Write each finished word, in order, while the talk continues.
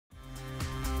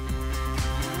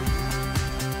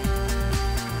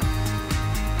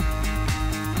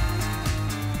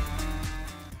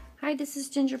Hi, this is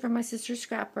Ginger from My Sister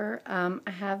Scrapper.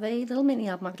 I have a little mini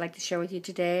album I'd like to share with you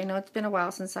today. I know it's been a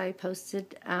while since I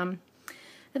posted a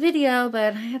video,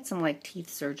 but I had some teeth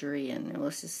surgery and it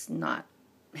was just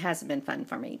hasn't been fun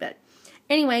for me. But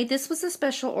anyway, this was a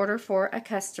special order for a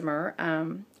customer,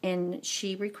 and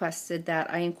she requested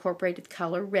that I incorporated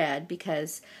color red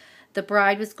because the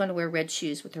bride was going to wear red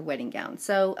shoes with her wedding gown.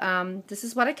 So this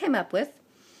is what I came up with.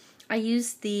 I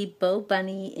used the Bo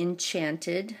Bunny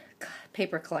Enchanted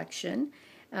paper collection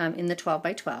in the 12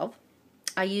 by 12.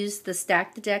 I used the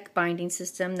Stack the Deck binding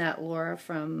system that Laura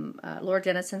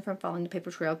Dennison from Following the Paper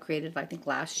Trail created, I think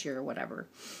last year or whatever.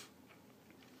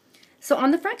 So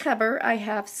on the front cover, I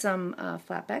have some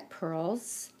flatback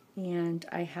pearls, and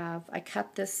I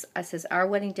cut this. It says Our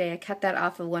Wedding Day. I cut that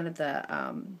off of one of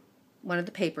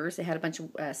the papers. It had a bunch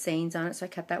of sayings on it, so I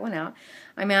cut that one out.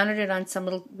 I mounted it on some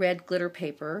little red glitter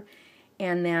paper,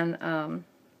 and then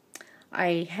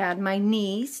I had my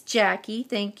niece, Jackie,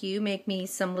 thank you, make me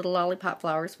some little lollipop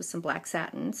flowers with some black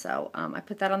satin. So I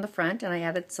put that on the front, and I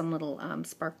added some little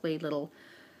sparkly little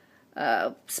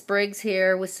sprigs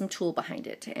here with some tulle behind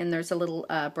it. And there's a little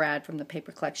brad from the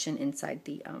paper collection inside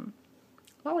the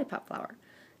lollipop flower.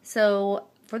 So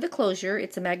for the closure,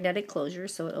 it's a magnetic closure,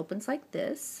 so it opens like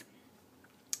this.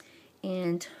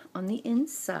 And on the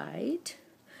inside,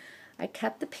 I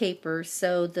cut the paper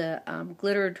so the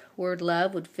glittered word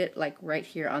love would fit right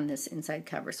here on this inside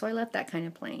cover. So I left that kind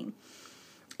of plain.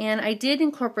 And I did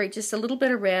incorporate just a little bit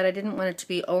of red. I didn't want it to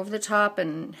be over the top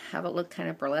and have it look kind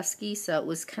of burlesque-y, so it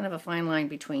was kind of a fine line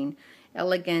between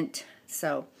elegant.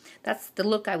 So that's the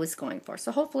look I was going for.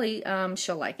 So hopefully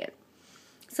she'll like it.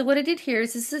 So what I did here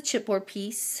is this is a chipboard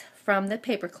piece from the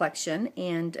paper collection,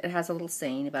 and it has a little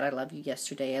saying about I love you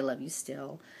yesterday, I love you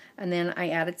still. And then I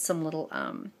added some little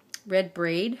red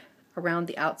braid around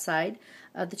the outside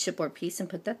of the chipboard piece and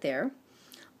put that there.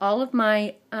 All of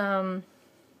my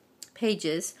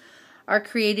pages are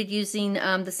created using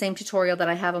the same tutorial that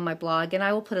I have on my blog, and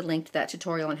I will put a link to that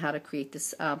tutorial on how to create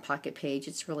this pocket page.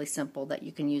 It's really simple that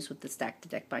you can use with the Stack the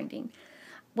Deck binding.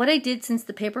 What I did, since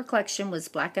the paper collection was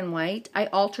black and white, I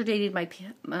alternated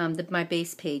my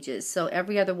base pages, so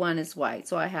every other one is white.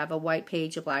 So I have a white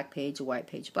page, a black page, a white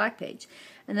page, a black page.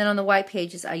 And then on the white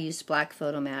pages I used black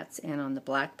photo mats, and on the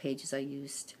black pages I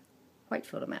used white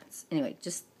photo mats. Anyway,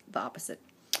 just the opposite.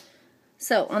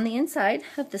 So on the inside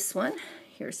of this one,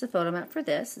 here's the photo mat for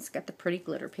this. It's got the pretty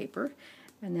glitter paper,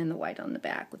 and then the white on the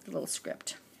back with the little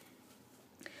script.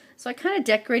 So I kind of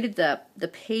decorated the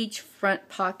page front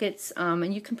pockets,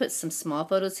 and you can put some small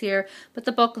photos here, but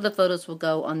the bulk of the photos will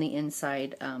go on the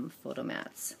inside photo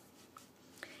mats.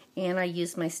 And I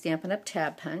used my Stampin' Up!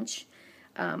 Tab punch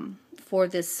for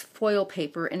this foil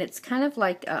paper, and it's kind of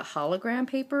like a hologram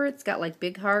paper. It's got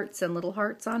big hearts and little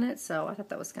hearts on it, so I thought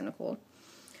that was kind of cool.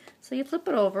 So you flip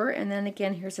it over, and then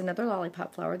again, here's another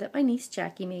lollipop flower that my niece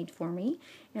Jackie made for me,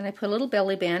 and I put a little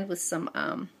belly band with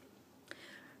some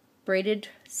braided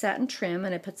satin trim,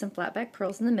 and I put some flatback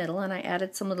pearls in the middle, and I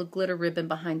added some little glitter ribbon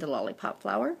behind the lollipop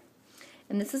flower.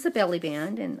 And this is a belly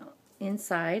band, and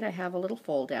inside I have a little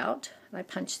fold out. And I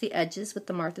punch the edges with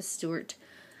the Martha Stewart,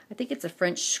 I think it's a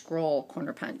French scroll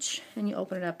corner punch, and you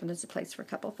open it up and there's a place for a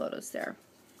couple photos there.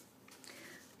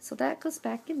 So that goes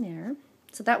back in there.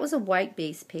 So that was a white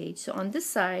base page. So on this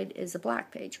side is a black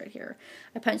page right here.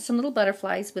 I punched some little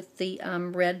butterflies with the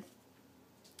red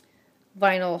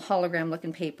vinyl hologram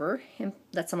looking paper, and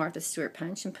that's a Martha Stewart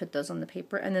punch, and put those on the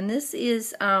paper. And then this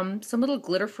is some little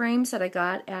glitter frames that I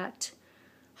got at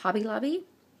Hobby Lobby,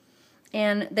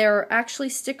 and they're actually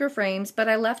sticker frames, but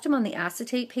I left them on the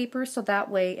acetate paper so that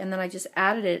way, and then I just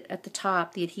added it at the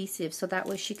top, the adhesive, so that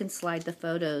way she can slide the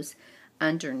photos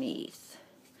underneath.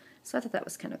 So I thought that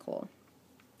was kind of cool.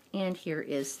 And here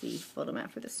is the photo mat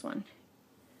for this one,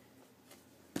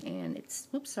 and it's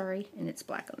and it's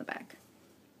black on the back.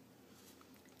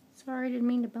 Sorry, I didn't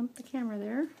mean to bump the camera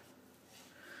there.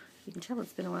 You can tell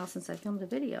it's been a while since I filmed a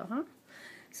video, huh?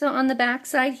 So on the back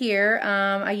side here,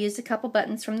 I used a couple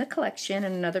buttons from the collection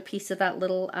and another piece of that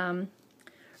little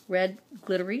red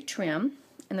glittery trim.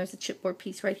 And there's a chipboard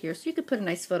piece right here. So you could put a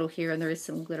nice photo here, and there is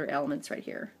some glitter elements right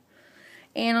here.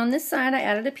 And on this side, I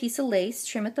added a piece of lace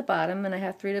trim at the bottom, and I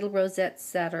have 3 little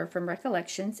rosettes that are from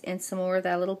Recollections, and some more of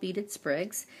that little beaded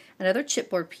sprigs. Another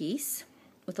chipboard piece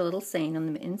with a little saying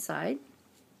on the inside.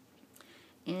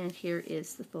 And here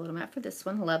is the photo mat for this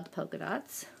one. Love the polka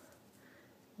dots.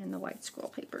 And the white scroll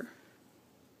paper.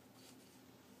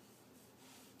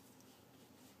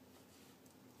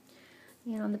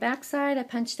 And on the back side, I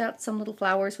punched out some little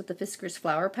flowers with the Fiskars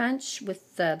flower punch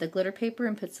with the glitter paper,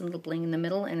 and put some little bling in the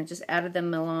middle, and I just added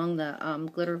them along the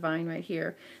glitter vine right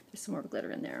here. There's some more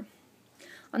glitter in there.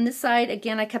 On this side,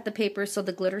 again, I cut the paper so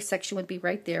the glitter section would be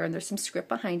right there, and there's some script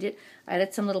behind it. I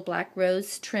added some little black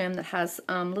rose trim that has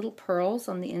little pearls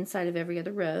on the inside of every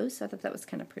other rose. So I thought that was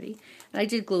kind of pretty. And I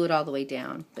did glue it all the way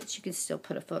down, but you can still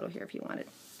put a photo here if you wanted.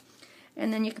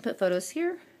 And then you can put photos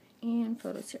here and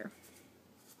photos here.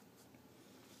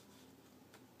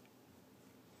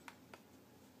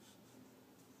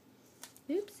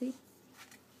 Oopsie.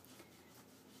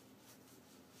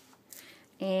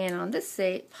 And on this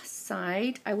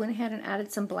side, I went ahead and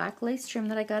added some black lace trim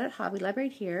that I got at Hobby Lobby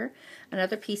right here.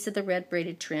 Another piece of the red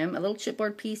braided trim, a little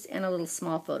chipboard piece, and a little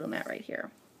small photo mat right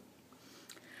here.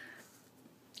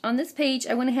 On this page,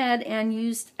 I went ahead and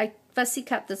I fussy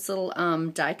cut this little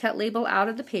die cut label out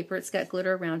of the paper. It's got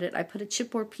glitter around it. I put a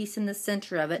chipboard piece in the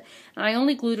center of it, and I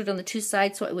only glued it on the two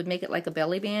sides so it would make it like a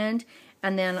belly band.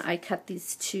 And then I cut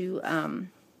these two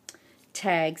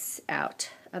tags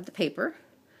out of the paper.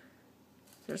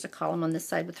 There's a column on this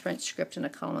side with French script and a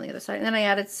column on the other side. And then I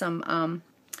added some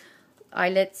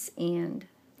eyelets and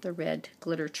the red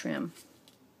glitter trim.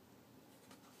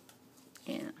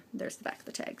 And there's the back of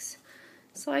the tags.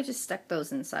 So I just stuck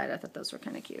those inside. I thought those were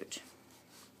kind of cute.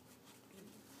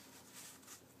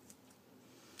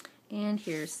 And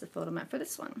here's the photo mat for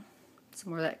this one. Some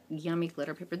more of that yummy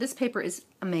glitter paper. This paper is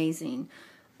amazing.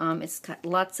 It's got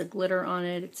lots of glitter on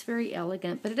it. It's very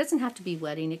elegant, but it doesn't have to be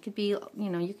wedding. It could be, you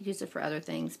know, you could use it for other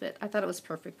things, but I thought it was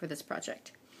perfect for this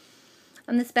project.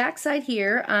 On this back side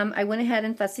here, I went ahead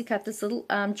and fussy cut this little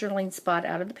journaling spot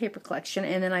out of the paper collection,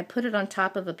 and then I put it on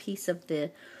top of a piece of the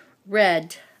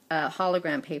red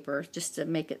hologram paper just to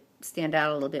make it stand out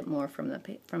a little bit more from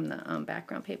the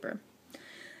background paper.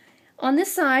 On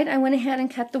this side, I went ahead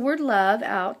and cut the word love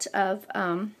out of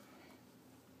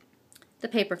the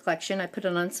paper collection. I put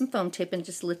it on some foam tape and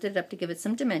just lifted it up to give it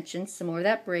some dimensions, some more of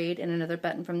that braid, and another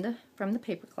button from the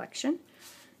paper collection.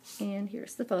 And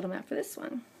here's the photo mat for this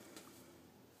one.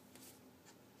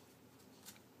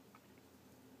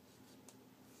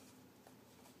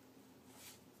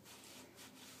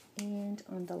 And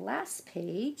on the last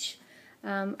page,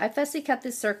 I fussy cut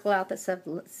this circle out that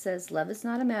says, love is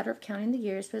not a matter of counting the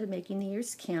years, but of making the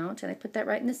years count. And I put that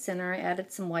right in the center. I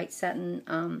added some white satin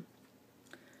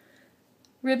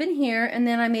ribbon here, and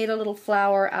then I made a little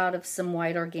flower out of some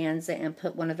white organza and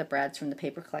put one of the brads from the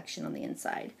paper collection on the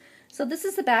inside. So this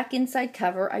is the back inside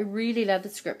cover. I really love the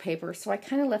script paper, so I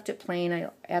kind of left it plain. I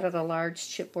added a large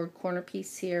chipboard corner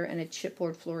piece here and a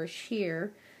chipboard flourish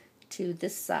here to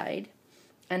this side.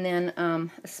 And then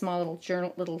a small little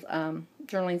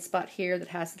journaling spot here that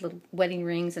has little wedding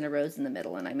rings and a rose in the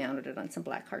middle, and I mounted it on some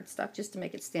black cardstock just to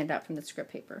make it stand out from the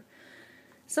script paper.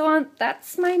 So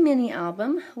that's my mini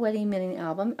album, wedding mini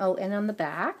album. Oh, and on the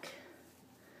back,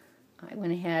 I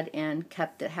went ahead and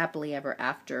cut the happily ever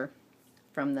after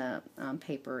from the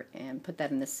paper and put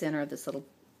that in the center of this little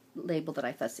label that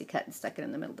I fussy cut and stuck it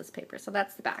in the middle of this paper. So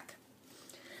that's the back.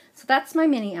 So that's my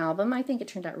mini album. I think it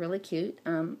turned out really cute.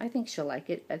 I think she'll like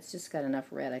it. It's just got enough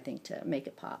red, I think, to make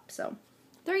it pop. So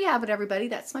there you have it, everybody.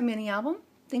 That's my mini album.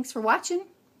 Thanks for watching.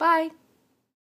 Bye.